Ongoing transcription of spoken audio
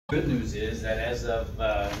Good news is that as of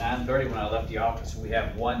 9:30 when I left the office, we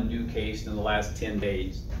have one new case in the last 10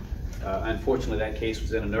 days. Unfortunately, that case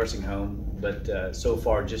was in a nursing home, but so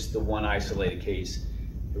far just the one isolated case.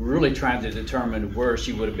 We're really trying to determine where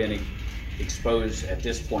she would have been exposed at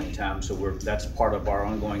this point in time, so that's part of our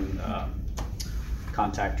ongoing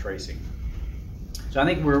contact tracing. So I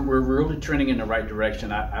think we're really trending in the right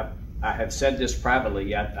direction. I have said this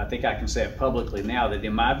privately. I think I can say it publicly now that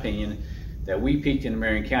in my opinion, that we peaked in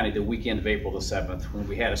Marion County the weekend of April the 7th when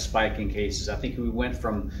we had a spike in cases. I think we went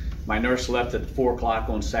from, my nurse left at 4 o'clock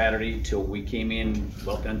on Saturday till we came in,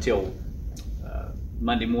 well, until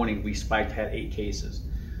Monday morning we spiked, had 8 cases.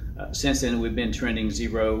 Since then we've been trending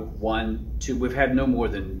 0, 1, 2. We've had no more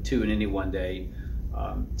than 2 in any one day.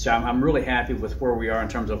 So I'm really happy with where we are in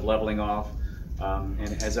terms of leveling off.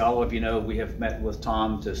 And as all of you know, we have met with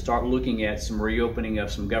Tom to start looking at some reopening of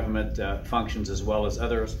some government functions as well as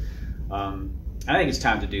others. I think it's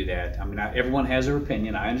time to do that. I mean, everyone has their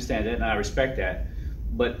opinion. I understand that and I respect that.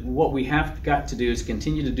 But what we have got to do is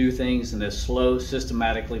continue to do things in a slow,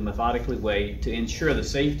 systematically, methodically way to ensure the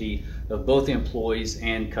safety of both the employees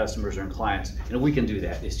and customers and clients. And we can do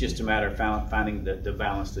that. It's just a matter of finding the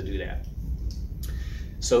balance to do that.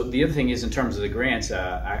 So the other thing is, in terms of the grants,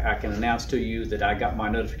 I can announce to you that I got my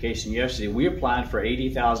notification yesterday. We applied for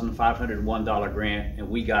 $80,501 grant and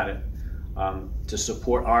we got it. To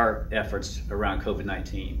support our efforts around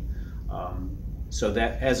COVID-19. So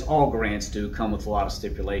that, as all grants do, come with a lot of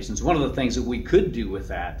stipulations. One of the things that we could do with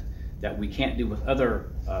that we can't do with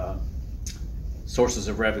other sources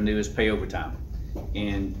of revenue is pay overtime.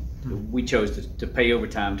 And we chose to pay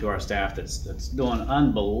overtime to our staff that's doing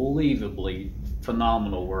unbelievably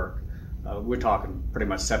phenomenal work. We're talking pretty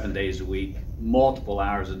much 7 days a week, multiple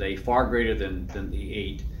hours a day, far greater than the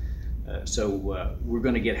 8. So we're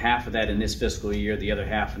going to get half of that in this fiscal year, the other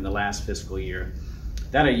half in the last fiscal year.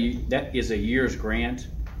 That is a year's grant,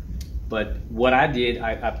 but what I did,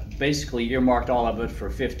 I basically earmarked all of it for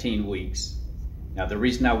 15 weeks. Now the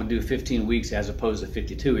reason I would do 15 weeks as opposed to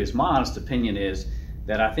 52 is, my honest opinion is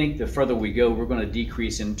that I think the further we go, we're going to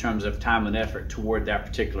decrease in terms of time and effort toward that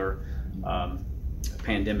particular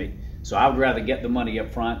pandemic. So I would rather get the money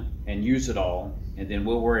up front and use it all, and then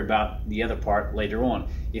we'll worry about the other part later on.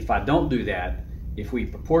 If I don't do that, if we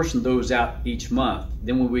proportion those out each month,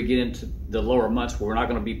 then when we get into the lower months where we're not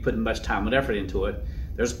going to be putting much time and effort into it,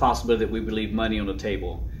 there's a possibility that we would leave money on the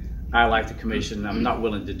table. I, like the commission, I'm not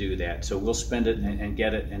willing to do that. So we'll spend it and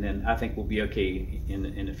get it, and then I think we'll be okay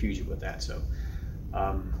in the future with that. So,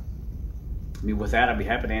 I mean, with that, I'd be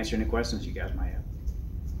happy to answer any questions you guys might have.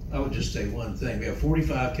 I would just say one thing. We have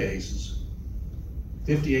 45 cases,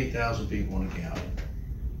 58,000 people in the county.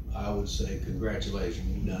 I would say congratulations,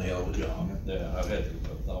 you've done a hell of a job. Yeah, I've had to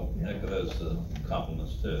echo those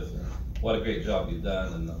compliments too. What a great job you've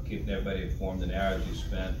done, and keeping everybody informed, and the hours you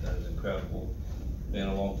spent. That is incredible. Being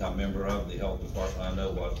a long-time member of the health department, I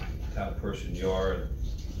know what kind of person you are, and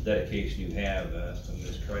the dedication you have in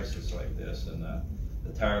this crisis like this, and the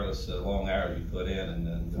tireless long hours you put in,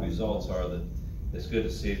 and the results are that it's good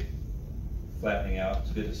to see it flattening out.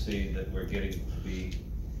 It's good to see that we're getting to be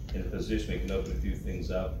in a position we can open a few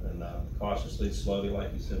things up, and cautiously, slowly,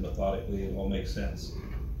 like you said, methodically, it all makes sense.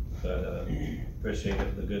 But appreciate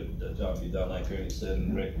it, the good job you've done, like Ernie said,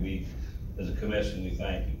 and Rick, we, as a commission, we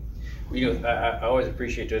thank you. Well, you know, I always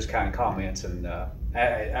appreciate those kind of comments, and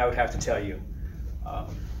I would have to tell you,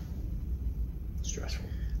 stressful.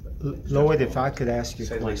 Lloyd, if I could ask you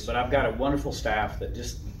a question. But I've got a wonderful staff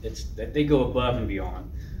that they go above and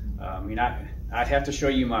beyond. I mean, I'd have to show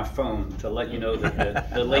you my phone to let you know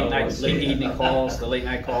that the late evening calls, the late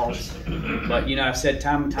night calls. But you know, I've said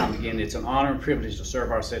time and time again, it's an honor and privilege to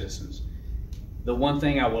serve our citizens. The one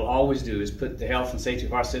thing I will always do is put the health and safety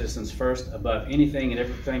of our citizens first, above anything and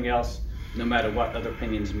everything else, no matter what other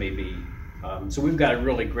opinions may be. So we've got a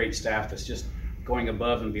really great staff that's just going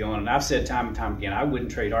above and beyond. And I've said time and time again, I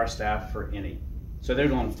wouldn't trade our staff for any. So they're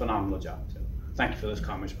doing a phenomenal job. So thank you for those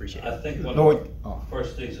comments. Appreciate it. I think one of the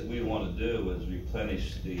first things that we want to do is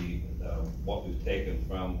replenish what we've taken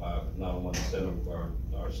from 911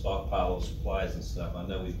 of our stockpile of supplies and stuff. I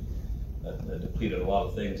know we've depleted a lot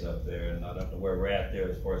of things up there, and I don't know where we're at there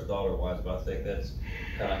as far as dollar wise, but I think that's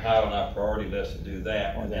kind of high on our priority list to do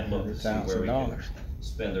that, and then look to see where we can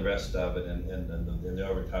spend the rest of it and the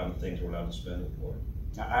overtime things we're allowed to spend it for.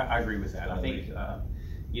 I agree with that. I think,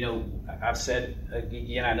 you know, I've said,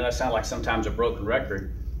 again, I know I sound like sometimes a broken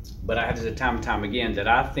record, but I have said time and time again that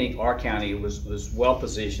I think our county was well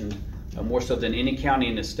positioned, more so than any county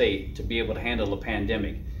in the state, to be able to handle a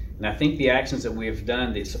pandemic. And I think the actions that we've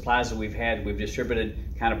done, the supplies that we've had, we've distributed,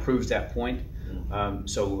 kind of proves that point.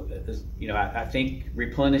 I think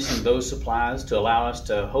replenishing those supplies to allow us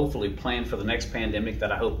to hopefully plan for the next pandemic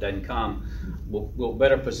that I hope doesn't come will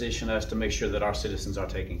better position us to make sure that our citizens are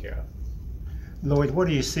taken care of. Lloyd, what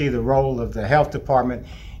do you see the role of the health department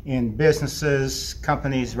in businesses,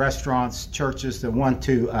 companies, restaurants, churches that want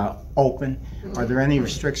to open? Are there any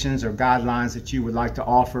restrictions or guidelines that you would like to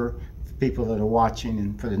offer for people that are watching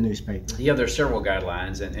and for the newspaper? Yeah, there's several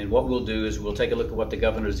guidelines, and what we'll do is we'll take a look at what the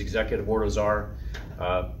governor's executive orders are.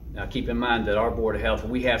 Now keep in mind that our Board of Health,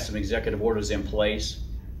 we have some executive orders in place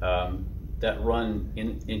that run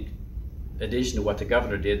in addition to what the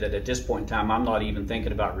governor did, that at this point in time I'm not even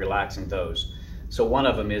thinking about relaxing those. So one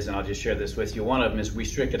of them is, and I'll just share this with you, one of them is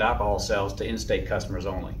restricted alcohol sales to in-state customers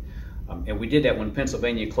only. And we did that when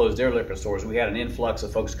Pennsylvania closed their liquor stores. We had an influx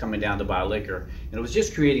of folks coming down to buy liquor. And it was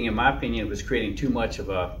just creating, in my opinion, it was creating too much of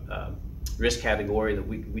a risk category that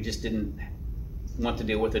we just didn't want to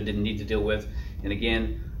deal with or didn't need to deal with. And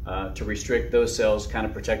again, to restrict those sales kind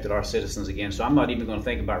of protected our citizens again. So I'm not even going to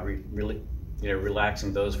think about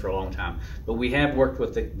relaxing those for a long time. But we have worked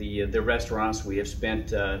with the restaurants. We have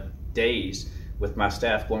spent days with my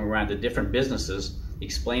staff going around to different businesses,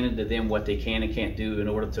 explaining to them what they can and can't do in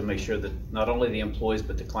order to make sure that not only the employees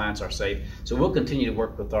but the clients are safe. So we'll continue to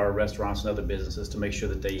work with our restaurants and other businesses to make sure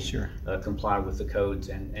that they comply with the codes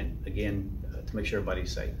and again, to make sure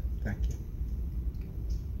everybody's safe. Thank you.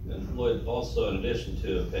 And Lloyd, also in addition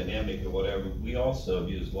to a pandemic or whatever, we also have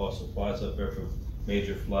used law supplies up there for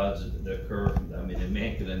major floods that occur. I mean, in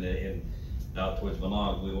Mankin and out towards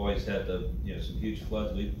Milan, we've always had some huge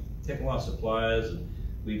floods. We've taken a lot of supplies, and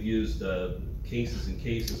we've used cases and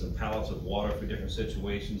cases and pallets of water for different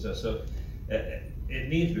situations. So it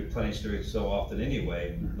needs replenished every so often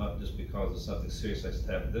anyway, not just because of something serious that's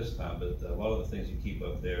happened this time, but a lot of the things you keep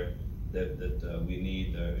up there that we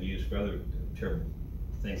need are used for other terrible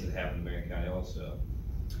things that happen in Marion County also.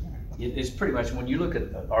 It's pretty much, when you look at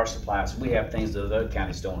our supplies, we have things that other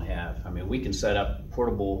counties don't have. I mean, we can set up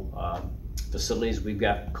portable facilities, we've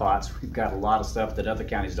got cots, we've got a lot of stuff that other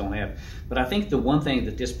counties don't have. But I think the one thing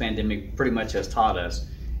that this pandemic pretty much has taught us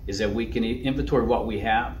is that we can inventory what we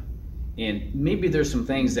have, and maybe there's some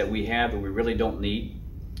things that we have that we really don't need,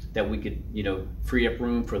 that we could, free up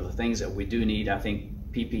room for the things that we do need. I think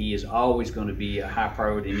PPE is always going to be a high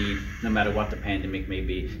priority need no matter what the pandemic may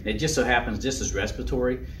be. It just so happens this is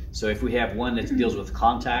respiratory, so if we have one that deals with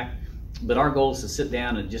contact, but our goal is to sit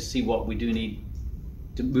down and just see what we do need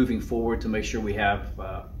moving forward to make sure we have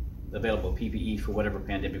available PPE for whatever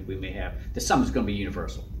pandemic we may have. This something's going to be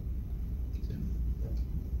universal.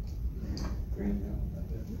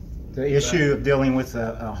 The issue of dealing with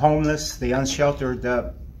the homeless, the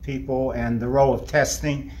unsheltered people, and the role of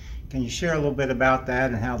testing. Can you share a little bit about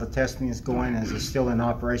that and how the testing is going? Is it still in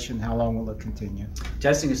operation? How long will it continue?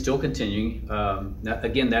 Testing is still continuing.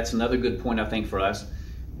 Again, that's another good point, I think, for us.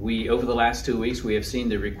 Over the last 2 weeks, we have seen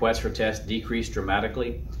the requests for tests decrease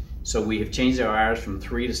dramatically. So we have changed our hours from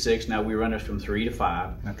 3 to 6. Now we run it from 3 to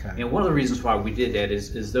 5. Okay. And one of the reasons why we did that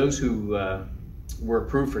is those who were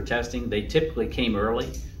approved for testing, they typically came early.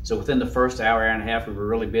 So within the first hour and a half, we were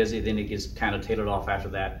really busy. Then it gets kind of tailored off after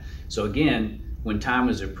that. So again, when time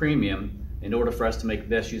is a premium, in order for us to make the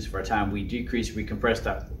best use of our time, we compressed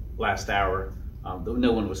that last hour.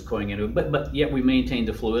 No one was going into it, but yet we maintain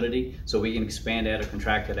the fluidity, so we can expand that or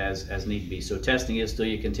contract it as need be. So testing is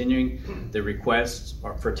still continuing. The requests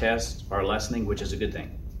for tests are lessening, which is a good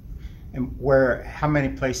thing. And how many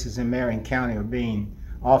places in Marion County are being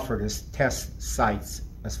offered as test sites,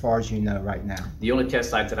 as far as you know right now? The only test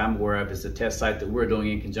site that I'm aware of is the test site that we're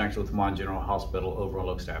doing in conjunction with Mon General Hospital over on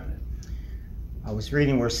Locust Avenue. I was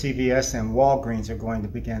reading where CVS and Walgreens are going to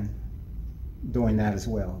begin doing that as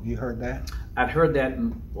well. Have you heard that? I'd heard that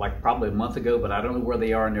like probably a month ago, but I don't know where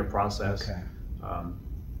they are in their process. Okay.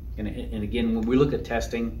 And again, when we look at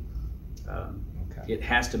testing, it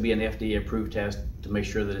has to be an FDA approved test to make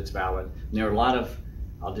sure that it's valid. And there are a lot of,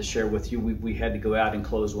 I'll just share with you, we had to go out and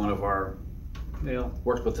close one of our,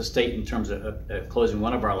 worked with the state in terms of closing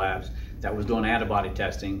one of our labs that was doing antibody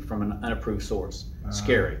testing from an unapproved source.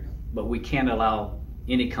 Scary. But we can't allow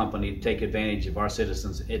any company to take advantage of our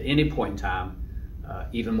citizens at any point in time,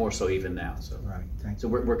 even more so even now. So, right. So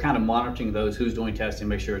we're kind of monitoring those who's doing testing,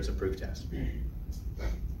 make sure it's approved test.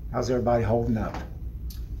 How's everybody holding up?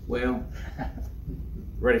 Well,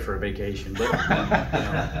 ready for a vacation, but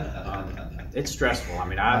it's stressful. I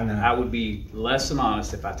mean, I would be less than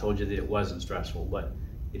honest if I told you that it wasn't stressful, but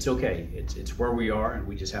it's okay. It's where we are, and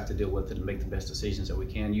we just have to deal with it and make the best decisions that we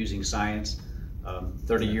can using science.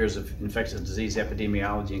 30 years of infectious disease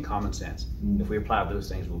epidemiology and common sense. If we apply those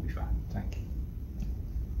things, we'll be fine. Thank you.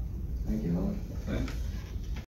 Thank you, Lloyd. Okay.